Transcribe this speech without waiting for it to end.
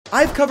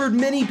I've covered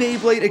many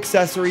Beyblade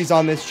accessories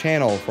on this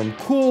channel, from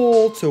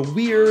cool to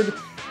weird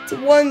to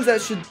ones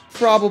that should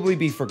probably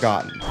be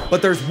forgotten.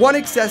 But there's one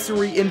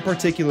accessory in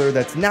particular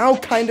that's now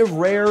kind of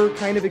rare,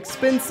 kind of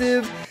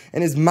expensive,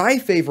 and is my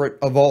favorite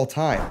of all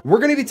time. We're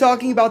gonna be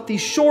talking about the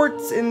short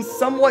and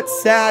somewhat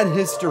sad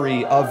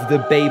history of the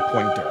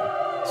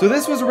Beypointer. So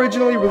this was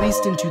originally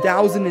released in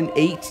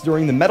 2008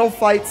 during the Metal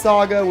Fight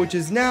saga, which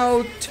is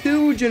now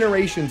 2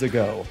 generations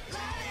ago.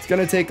 It's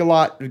gonna take a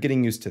lot of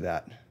getting used to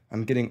that.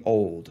 I'm getting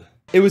old.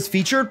 It was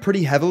featured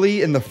pretty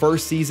heavily in the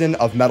first season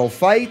of Metal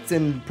Fight,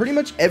 and pretty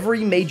much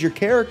every major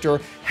character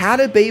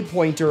had a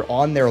Beypointer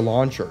on their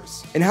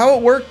launchers. And how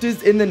it worked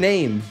is in the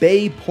name,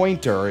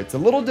 Beypointer. It's a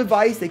little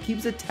device that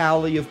keeps a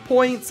tally of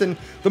points, and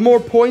the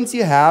more points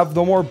you have,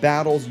 the more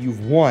battles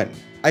you've won.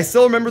 I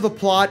still remember the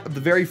plot of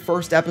the very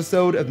first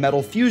episode of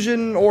Metal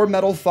Fusion or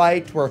Metal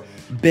Fight, where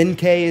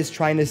Benkei is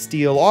trying to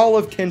steal all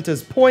of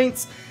Kenta's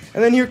points,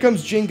 and then here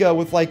comes Jinga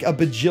with like a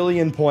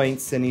bajillion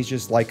points, and he's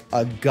just like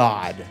a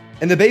god.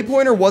 And the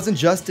Beypointer wasn't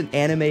just an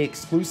anime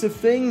exclusive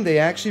thing, they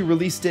actually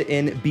released it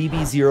in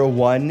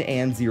BB01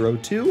 and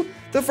 02,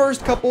 the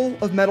first couple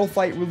of Metal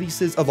Fight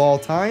releases of all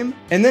time,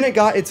 and then it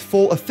got its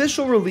full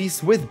official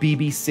release with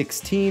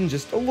BB16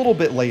 just a little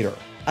bit later.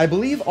 I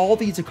believe all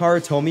the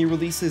Takara Tomy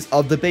releases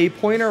of the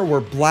Beypointer were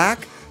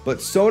black, but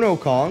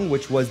Sonokong,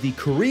 which was the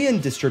Korean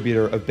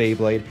distributor of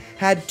Beyblade,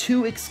 had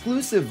 2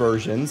 exclusive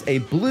versions, a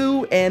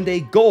blue and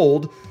a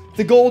gold,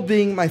 the gold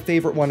being my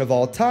favorite one of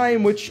all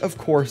time, which of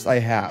course I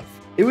have.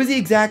 It was the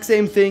exact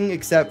same thing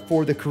except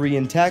for the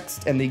Korean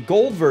text, and the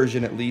gold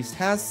version at least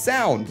has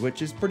sound,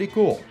 which is pretty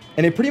cool.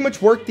 And it pretty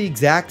much worked the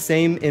exact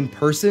same in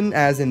person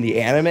as in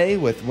the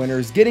anime, with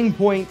winners getting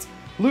points,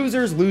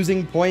 losers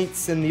losing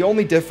points, and the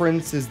only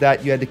difference is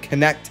that you had to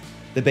connect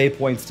the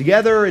Beypoints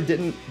together. It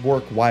didn't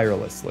work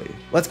wirelessly.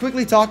 Let's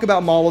quickly talk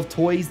about Mall of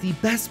Toys, the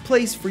best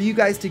place for you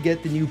guys to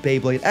get the new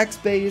Beyblade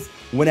X-Bays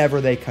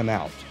whenever they come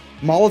out.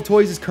 Mall of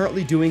Toys is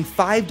currently doing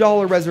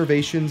 $5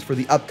 reservations for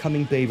the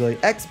upcoming Beyblade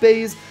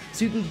X-Bays,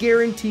 so you can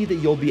guarantee that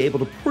you'll be able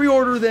to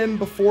pre-order them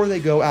before they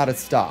go out of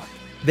stock.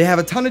 They have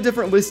a ton of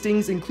different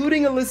listings,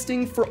 including a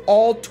listing for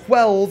all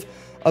 12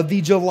 of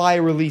the July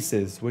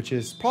releases, which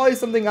is probably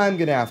something I'm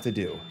gonna have to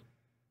do.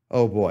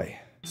 Oh boy.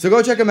 So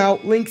go check them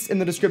out, links in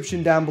the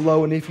description down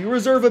below, and if you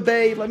reserve a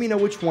bay, let me know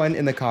which one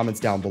in the comments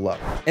down below.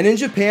 And in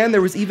Japan,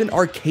 there was even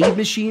arcade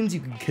machines you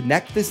could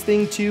connect this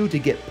thing to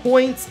get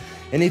points,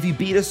 and if you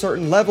beat a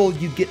certain level,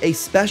 you get a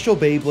special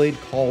Beyblade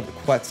called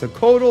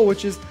Quetzalcoatl,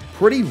 which is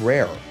pretty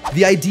rare.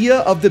 The idea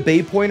of the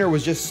Beypointer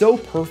was just so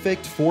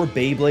perfect for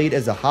Beyblade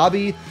as a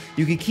hobby.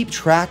 You could keep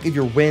track of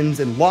your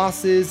wins and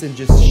losses and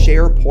just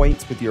share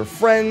points with your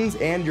friends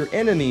and your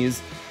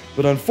enemies,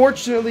 but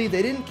unfortunately,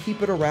 they didn't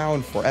keep it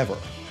around forever.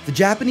 The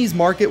Japanese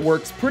market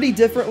works pretty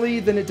differently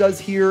than it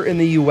does here in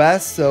the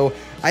US, so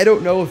I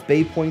don't know if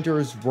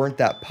Beypointers weren't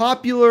that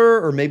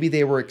popular or maybe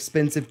they were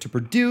expensive to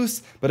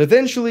produce, but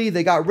eventually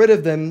they got rid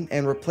of them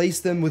and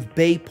replaced them with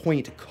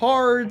Beypoint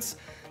cards,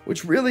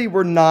 which really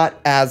were not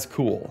as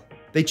cool.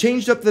 They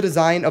changed up the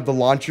design of the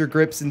launcher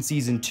grips in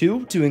Season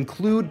 2 to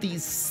include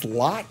these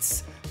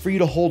slots for you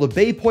to hold a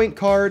Beypoint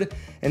card,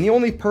 and the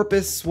only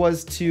purpose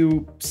was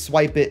to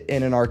swipe it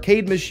in an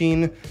arcade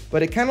machine,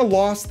 but it kind of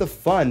lost the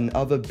fun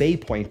of a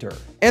Beypointer.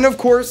 And of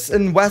course,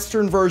 in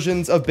Western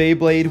versions of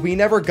Beyblade, we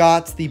never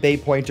got the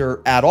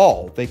Beypointer at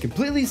all. They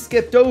completely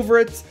skipped over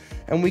it,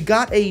 and we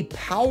got a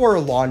power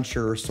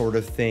launcher sort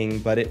of thing,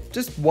 but it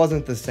just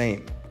wasn't the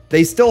same.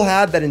 They still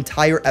had that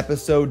entire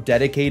episode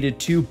dedicated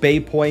to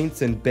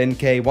Beypoints and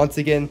Benkei once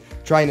again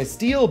trying to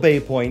steal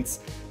Beypoints,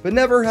 but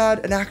never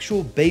had an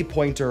actual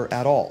Beypointer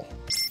at all.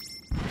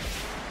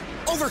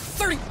 Over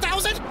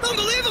 30,000?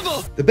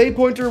 Unbelievable! The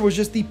Beypointer was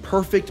just the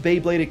perfect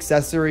Beyblade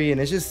accessory, and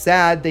it's just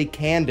sad they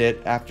canned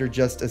it after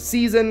just a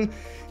season,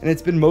 and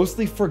it's been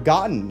mostly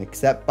forgotten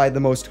except by the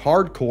most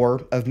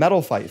hardcore of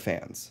Metal Fight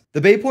fans. The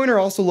Beypointer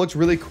also looked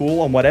really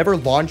cool on whatever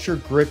launcher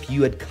grip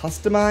you had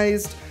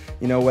customized.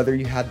 You know, whether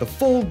you had the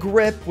full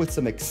grip with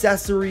some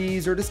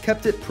accessories or just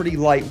kept it pretty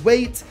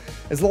lightweight,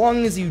 as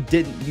long as you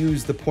didn't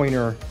use the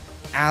pointer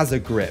as a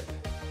grip.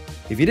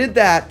 If you did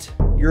that,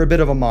 you're a bit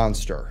of a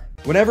monster.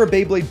 Whenever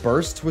Beyblade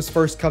Burst was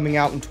first coming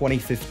out in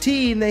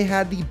 2015, they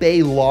had the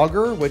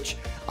Beylogger, which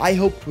I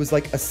hoped was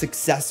like a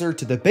successor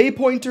to the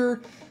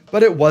Beypointer,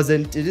 but it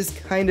wasn't. It just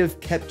kind of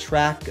kept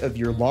track of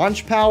your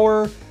launch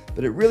power,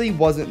 but it really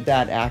wasn't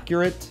that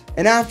accurate.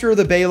 And after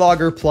the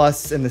Beylogger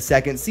Plus in the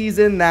second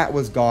season, that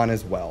was gone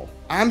as well.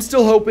 I'm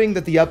still hoping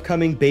that the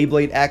upcoming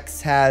Beyblade X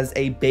has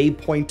a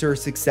Beypointer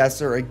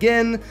successor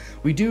again.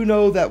 We do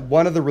know that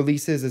one of the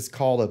releases is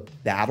called a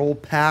Battle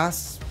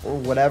Pass, or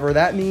whatever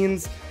that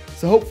means.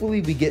 So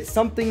hopefully we get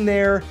something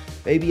there.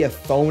 Maybe a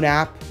phone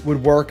app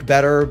would work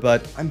better,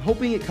 but I'm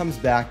hoping it comes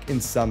back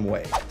in some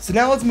way. So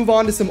now let's move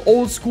on to some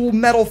old school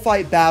Metal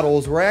Fight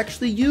battles where I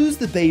actually use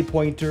the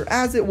Beypointer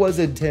as it was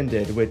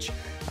intended, which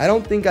I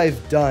don't think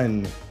I've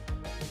done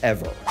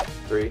ever.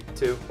 3,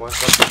 2, 1,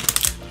 go.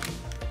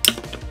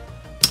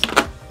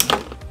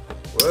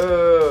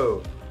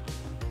 Whoa.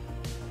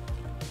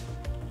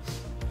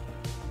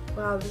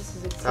 Wow, Wow, this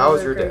is exciting. How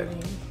was your day?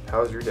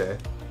 How was your day?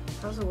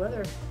 How's the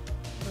weather?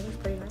 Weather's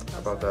pretty nice. How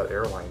about that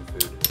airline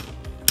food?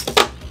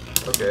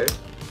 Okay.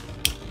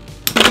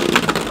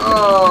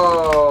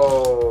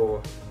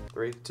 Oh!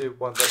 3, 2,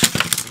 1.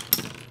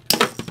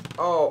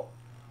 Oh.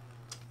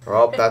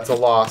 Well, that's a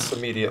loss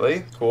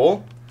immediately.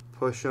 Cool.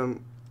 Push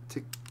them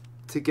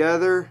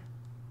together.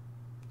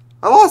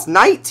 I lost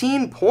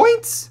 19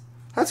 points?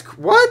 That's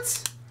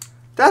what?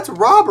 That's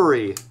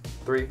robbery.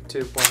 3,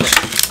 2, 1.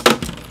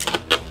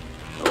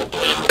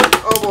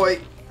 Oh boy.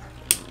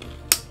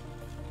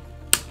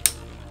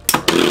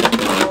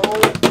 Oh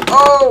boy.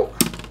 Oh.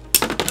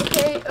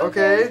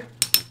 Okay.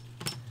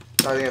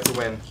 I think that's a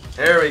win.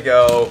 There we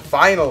go.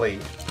 Finally.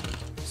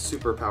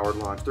 Super powered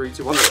launch. 3,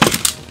 2, 1.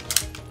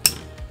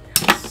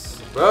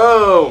 Yes.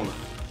 Boom.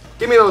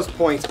 Give me those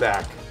points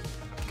back.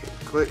 Okay,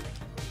 click.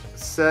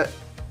 Set.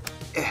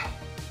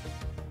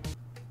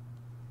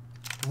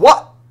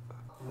 What?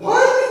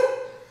 1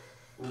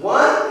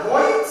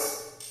 point?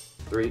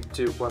 3,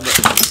 2, 1.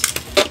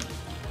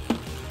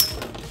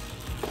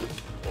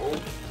 Oh,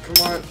 come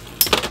on.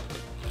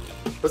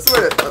 What's the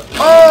way to...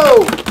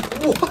 oh!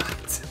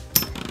 What?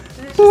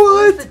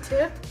 What? The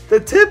tip? The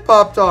tip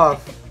popped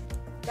off.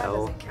 That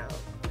doesn't count.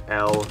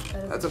 L.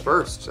 That's a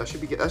burst. That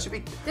should be... This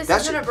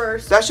isn't a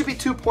burst. That should be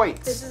 2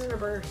 points. This isn't a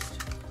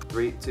burst.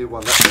 3, 2,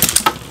 1.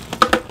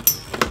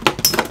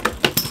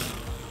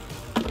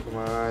 Come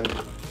on.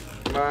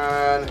 Come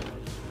on.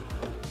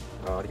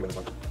 Oh, I think you win this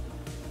one.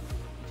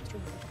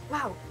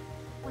 Wow.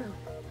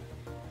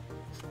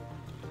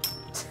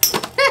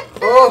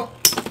 Oh!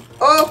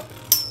 Oh!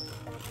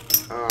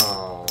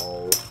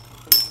 Oh.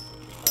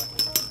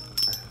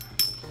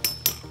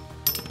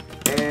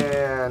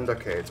 And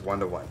okay, it's 1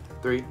 to 1.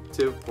 3,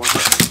 2, 1.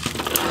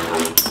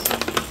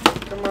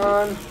 Come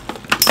on.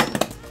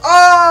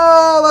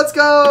 Oh, let's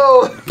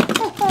go!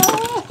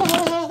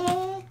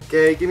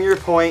 Okay, give me your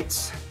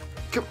points.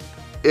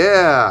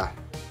 Yeah.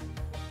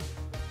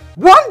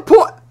 1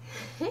 point.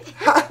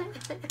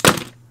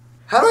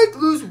 How do I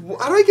lose?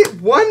 How do I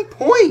get 1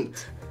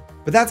 point?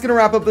 But that's gonna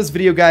wrap up this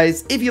video,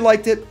 guys. If you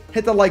liked it,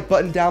 hit the like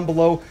button down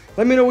below.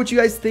 Let me know what you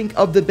guys think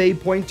of the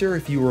Beypointer,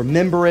 if you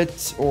remember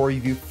it, or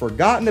if you've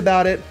forgotten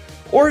about it,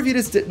 or if you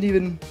just didn't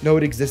even know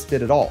it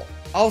existed at all.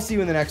 I'll see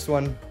you in the next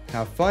one.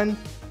 Have fun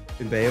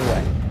and bay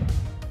away.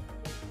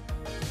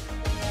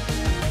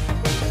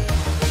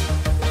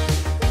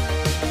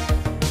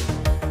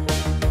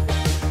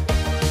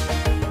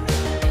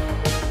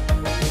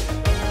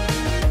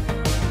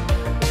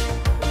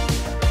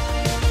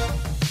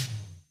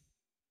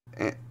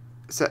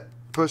 Set,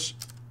 push,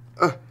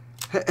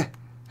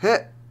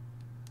 hit.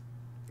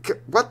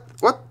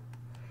 What?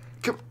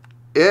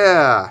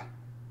 Yeah.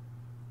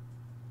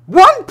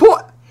 1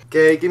 point.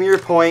 Okay, give me your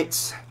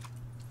points.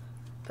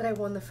 But I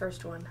won the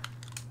first one.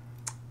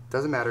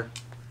 Doesn't matter.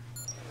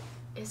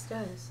 It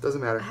does. Doesn't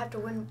matter. I have to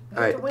win.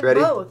 All right, to win ready?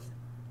 Both.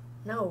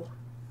 No,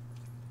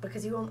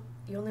 because you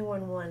only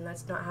won 1.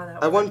 That's not how that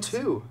works. I won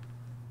 2.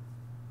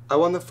 I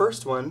won the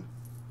first one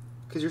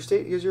because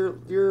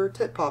your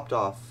tip popped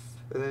off.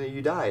 And then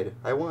you died.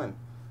 I won.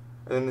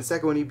 And then the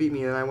second one you beat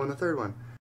me and I won the third one.